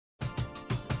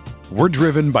We're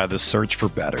driven by the search for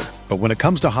better. But when it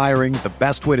comes to hiring, the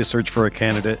best way to search for a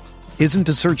candidate isn't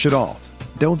to search at all.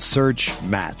 Don't search,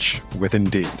 match with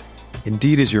Indeed.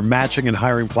 Indeed is your matching and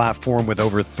hiring platform with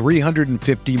over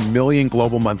 350 million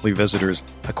global monthly visitors,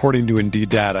 according to Indeed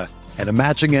data, and a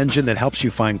matching engine that helps you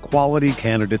find quality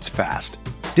candidates fast.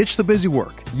 Ditch the busy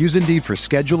work. Use Indeed for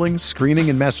scheduling, screening,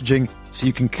 and messaging so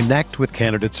you can connect with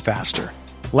candidates faster.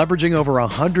 Leveraging over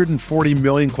 140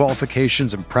 million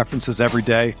qualifications and preferences every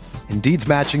day, Indeed's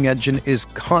matching engine is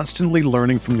constantly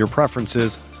learning from your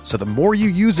preferences, so the more you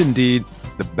use Indeed,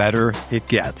 the better it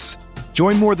gets.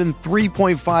 Join more than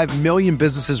 3.5 million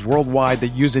businesses worldwide that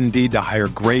use Indeed to hire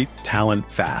great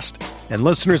talent fast. And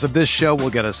listeners of this show will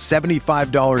get a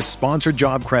 $75 sponsored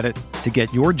job credit to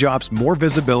get your jobs more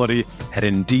visibility at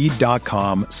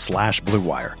Indeed.com/Blue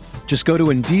Wire. Just go to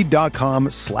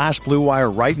Indeed.com/Blue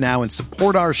Wire right now and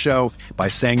support our show by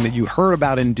saying that you heard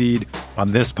about Indeed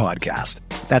on this podcast.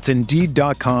 That's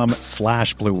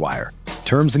Indeed.com/Blue Wire.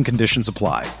 Terms and conditions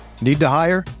apply. Need to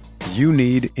hire? You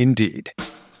need Indeed.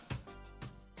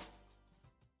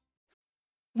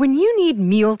 When you need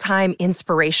mealtime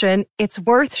inspiration, it's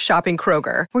worth shopping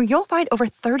Kroger, where you'll find over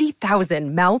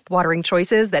 30,000 mouth-watering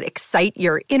choices that excite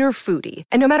your inner foodie.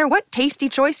 And no matter what tasty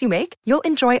choice you make, you'll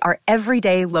enjoy our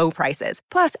everyday low prices,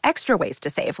 plus extra ways to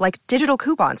save, like digital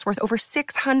coupons worth over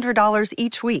 $600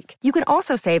 each week. You can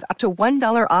also save up to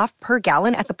 $1 off per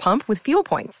gallon at the pump with fuel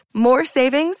points. More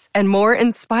savings and more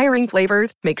inspiring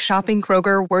flavors make shopping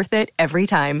Kroger worth it every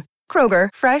time. Kroger,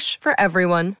 fresh for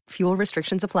everyone. Fuel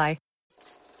restrictions apply.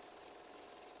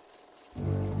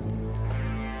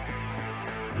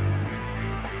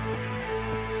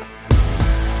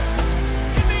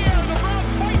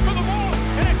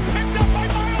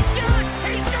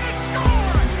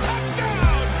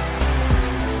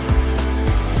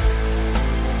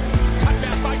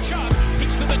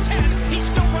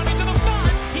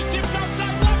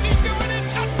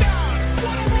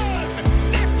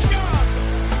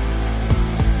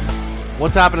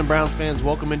 What's happening, Browns fans?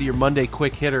 Welcome into your Monday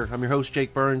Quick Hitter. I'm your host,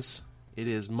 Jake Burns. It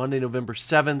is Monday, November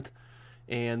 7th,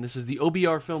 and this is the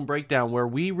OBR Film Breakdown, where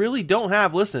we really don't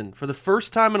have, listen, for the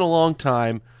first time in a long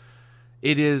time,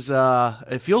 it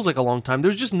feels like a long time,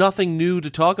 there's just nothing new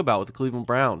to talk about with the Cleveland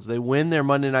Browns. They win their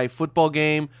Monday Night Football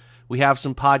game. We have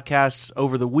some podcasts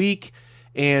over the week,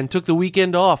 and took the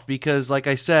weekend off because, like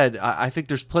I said, I think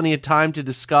there's plenty of time to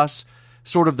discuss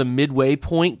sort of the midway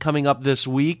point coming up this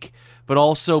week, but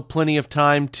also plenty of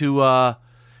time to,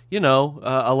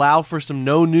 allow for some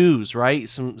no news, right?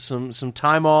 Some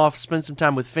time off, spend some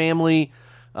time with family,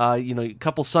 a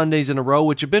couple Sundays in a row,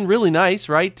 which have been really nice,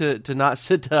 right? To not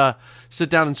sit down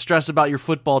and stress about your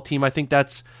football team. I think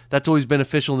that's always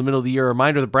beneficial in the middle of the year. A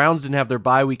reminder, the Browns didn't have their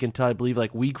bye week until I believe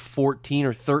like week 14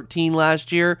 or 13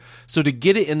 last year. So to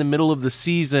get it in the middle of the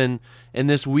season in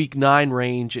this week 9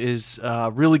 range is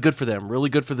really good for them, really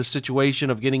good for the situation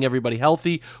of getting everybody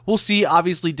healthy. We'll see,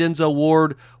 obviously, Denzel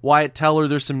Ward, Wyatt Teller,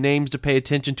 there's some names to pay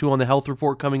attention to on the health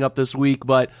report coming up this week,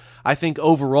 but I think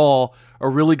overall a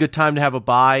really good time to have a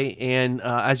bye, and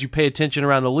as you pay attention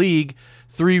around the league,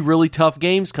 3 really tough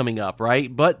games coming up,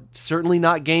 right? But certainly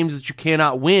not games that you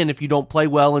cannot win if you don't play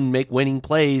well and make winning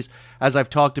plays, as I've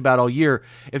talked about all year.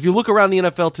 If you look around the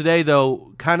NFL today,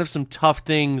 though, kind of some tough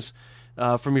things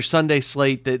from your Sunday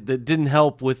slate that didn't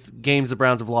help with games the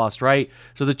Browns have lost, right?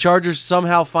 So the Chargers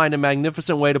somehow find a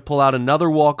magnificent way to pull out another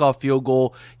walk-off field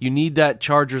goal. You need that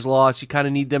Chargers loss. You kind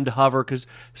of need them to hover because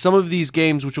some of these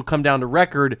games, which will come down to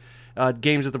record,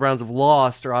 games that the Browns have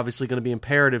lost are obviously going to be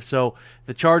imperative. So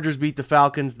the Chargers beat the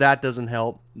Falcons. That doesn't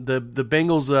help. The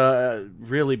Bengals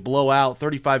really blow out,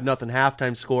 35-0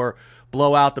 halftime score,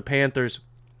 blow out the Panthers.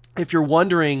 If you're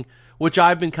wondering, which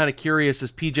I've been kind of curious, as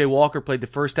P.J. Walker played the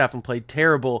first half and played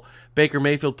terrible, Baker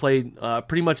Mayfield played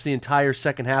pretty much the entire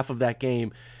second half of that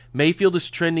game. Mayfield is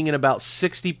trending at about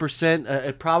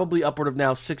 60%, probably upward of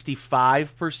now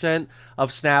 65%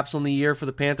 of snaps on the year for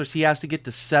the Panthers. He has to get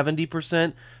to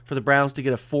 70% for the Browns to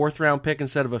get a 4th-round pick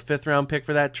instead of a 5th-round pick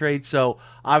for that trade. So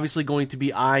obviously going to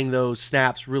be eyeing those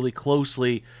snaps really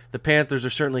closely. The Panthers are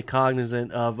certainly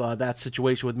cognizant of that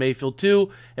situation with Mayfield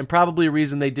too, and probably a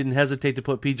reason they didn't hesitate to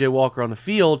put P.J. Walker on the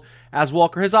field, as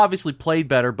Walker has obviously played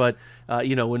better, but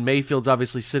when Mayfield's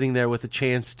obviously sitting there with a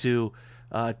chance to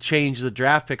change the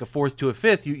draft pick, a 4th to a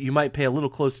 5th, you might pay a little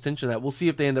close attention to that. We'll see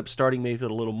if they end up starting Mayfield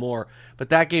a little more. But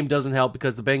that game doesn't help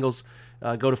because the Bengals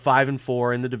go to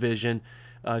 5-4 in the division.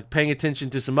 Paying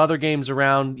attention to some other games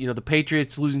around, the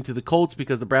Patriots losing to the Colts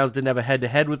because the Browns didn't have a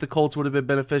head-to-head with the Colts would have been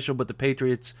beneficial, but the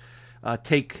Patriots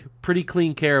take pretty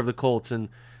clean care of the Colts. And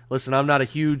listen, I'm not a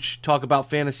huge talk about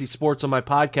fantasy sports on my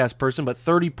podcast person, but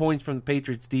 30 points from the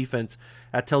Patriots defense,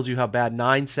 that tells you how bad.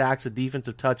 9 sacks, a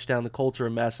defensive touchdown. The Colts are a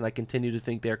mess, and I continue to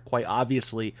think they're quite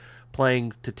obviously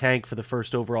playing to tank for the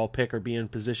first overall pick or be in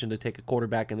position to take a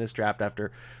quarterback in this draft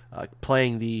after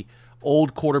playing the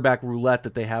old quarterback roulette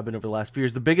that they have been over the last few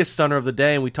years. The biggest stunner of the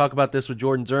day, and we talk about this with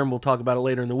Jordan Zerm, we'll talk about it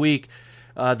later in the week,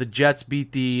 the Jets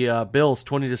beat the Bills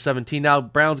 20-17. Now,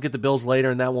 Browns get the Bills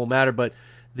later, and that won't matter, but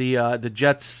the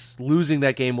Jets losing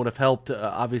that game would have helped,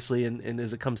 obviously, and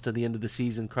as it comes to the end of the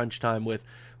season, crunch time with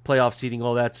playoff seeding,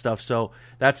 all that stuff. So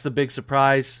that's the big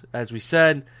surprise, as we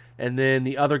said. And then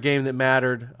the other game that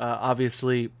mattered,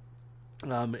 obviously,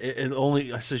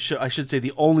 I should say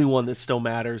the only one that still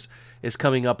matters is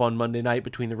coming up on Monday night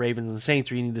between the Ravens and the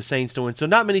Saints, where you need the Saints to win. So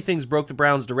not many things broke the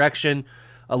Browns' direction.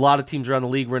 A lot of teams around the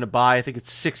league were in a bye. I think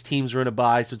it's 6 teams were in a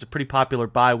bye, so it's a pretty popular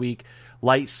bye week,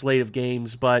 light slate of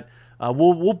games. But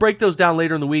we'll break those down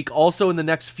later in the week. Also, in the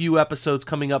next few episodes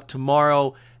coming up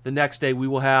tomorrow, the next day, we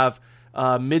will have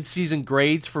mid-season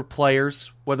grades for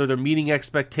players, whether they're meeting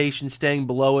expectations, staying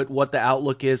below it, what the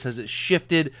outlook is. Has it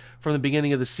shifted from the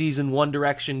beginning of the season, one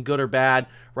direction, good or bad,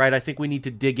 right? I think we need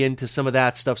to dig into some of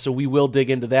that stuff, so we will dig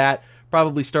into that.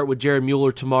 Probably start with Jared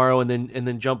Mueller tomorrow and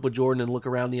then jump with Jordan and look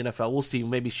around the NFL. We'll see,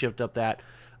 maybe shift up that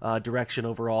direction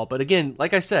overall. But again,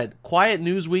 like I said, quiet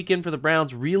news weekend for the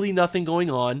Browns, really nothing going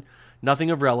on,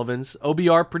 nothing of relevance.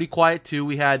 OBR pretty quiet too.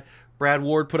 We had Brad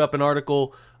Ward put up an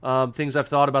article, things I've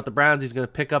thought about the Browns. He's going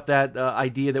to pick up that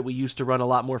idea that we used to run a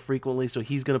lot more frequently, so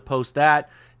he's going to post that.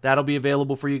 That'll be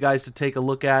available for you guys to take a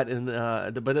look at. And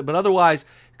but otherwise,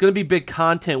 it's going to be big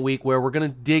content week where we're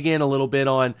going to dig in a little bit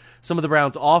on some of the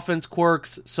Browns' offense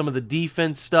quirks, some of the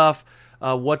defense stuff,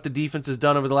 what the defense has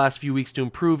done over the last few weeks to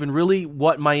improve, and really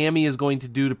what Miami is going to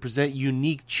do to present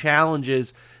unique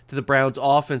challenges to the Browns'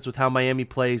 offense with how Miami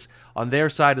plays on their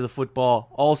side of the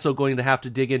football. Also going to have to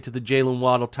dig into the Jalen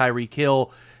Waddle, Tyreek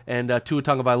Hill, and Tua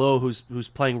Tagovailoa, who's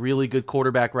playing really good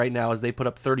quarterback right now as they put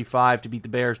up 35 to beat the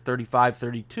Bears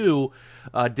 35-32.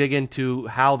 Dig into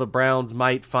how the Browns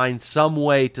might find some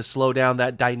way to slow down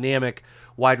that dynamic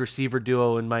wide receiver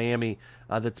duo in Miami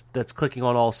that's clicking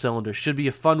on all cylinders. Should be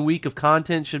a fun week of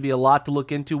content. Should be a lot to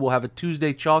look into. We'll have a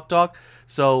Tuesday Chalk Talk.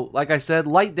 So, like I said,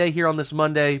 light day here on this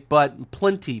Monday, but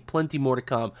plenty more to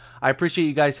come. I appreciate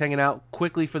you guys hanging out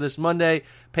quickly for this Monday.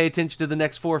 Pay attention to the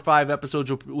next 4 or 5 episodes,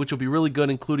 which will be really good,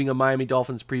 including a Miami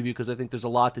Dolphins preview, because I think there's a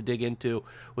lot to dig into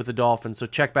with the Dolphins. So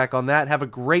check back on that. Have a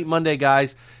great Monday,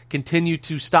 guys. Continue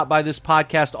to stop by this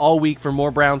podcast all week for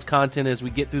more Browns content as we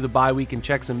get through the bye week and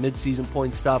check some midseason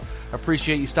point stuff.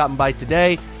 Appreciate you stopping by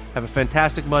today. Have a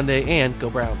fantastic Monday, and go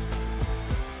Browns.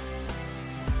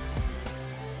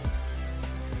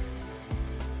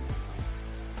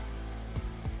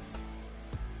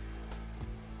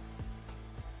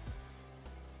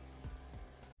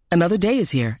 Another day is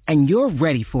here, and you're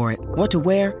ready for it. What to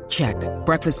wear? Check.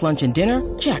 Breakfast, lunch, and dinner?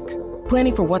 Check.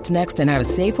 Planning for what's next and how to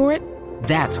save for it?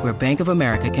 That's where Bank of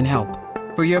America can help.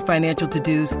 For your financial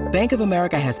to-dos, Bank of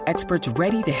America has experts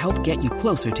ready to help get you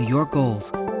closer to your goals.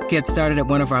 Get started at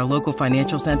one of our local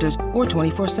financial centers or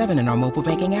 24/7 in our mobile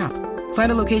banking app.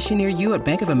 Find a location near you at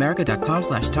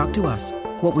bankofamerica.com/talktous.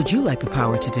 What would you like the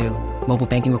power to do? Mobile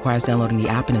banking requires downloading the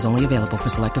app and is only available for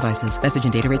select devices. Message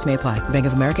and data rates may apply. Bank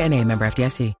of America N.A., member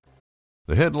FDIC.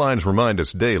 The headlines remind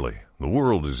us daily, the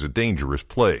world is a dangerous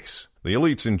place. The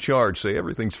elites in charge say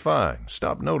everything's fine,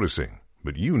 stop noticing.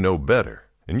 But you know better.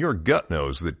 And your gut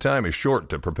knows that time is short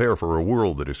to prepare for a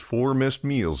world that is 4 missed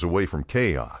meals away from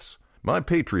chaos. My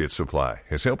Patriot Supply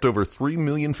has helped over 3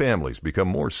 million families become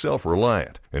more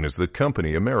self-reliant and is the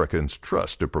company Americans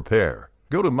trust to prepare.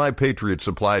 Go to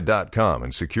MyPatriotSupply.com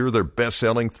and secure their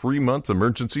best-selling 3-month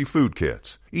emergency food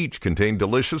kits. Each contain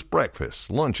delicious breakfasts,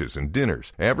 lunches, and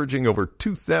dinners, averaging over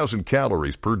 2,000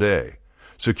 calories per day.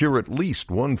 Secure at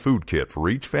least 1 food kit for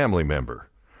each family member.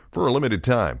 For a limited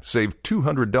time, save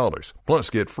 $200, plus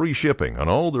get free shipping on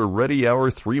all their Ready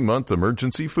Hour 3-month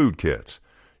emergency food kits.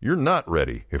 You're not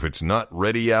ready if it's not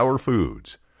Ready Hour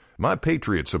Foods. My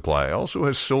Patriot Supply also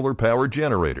has solar-powered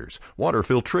generators, water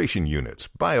filtration units,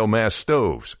 biomass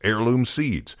stoves, heirloom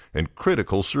seeds, and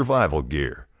critical survival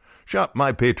gear. Shop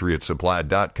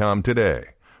MyPatriotSupply.com today.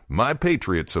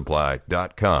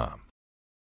 MyPatriotSupply.com.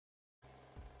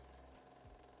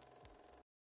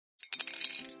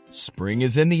 Spring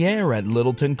is in the air at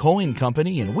Littleton Coin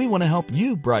Company, and we want to help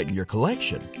you brighten your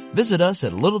collection. Visit us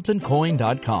at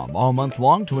littletoncoin.com all month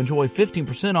long to enjoy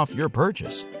 15% off your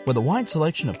purchase. With a wide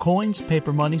selection of coins,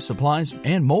 paper money, supplies,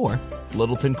 and more,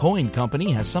 Littleton Coin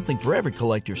Company has something for every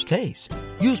collector's taste.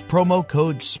 Use promo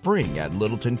code SPRING at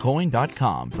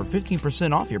littletoncoin.com for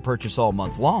 15% off your purchase all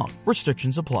month long.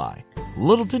 Restrictions apply.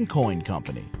 Littleton Coin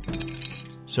Company.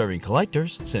 Serving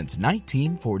collectors since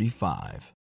 1945.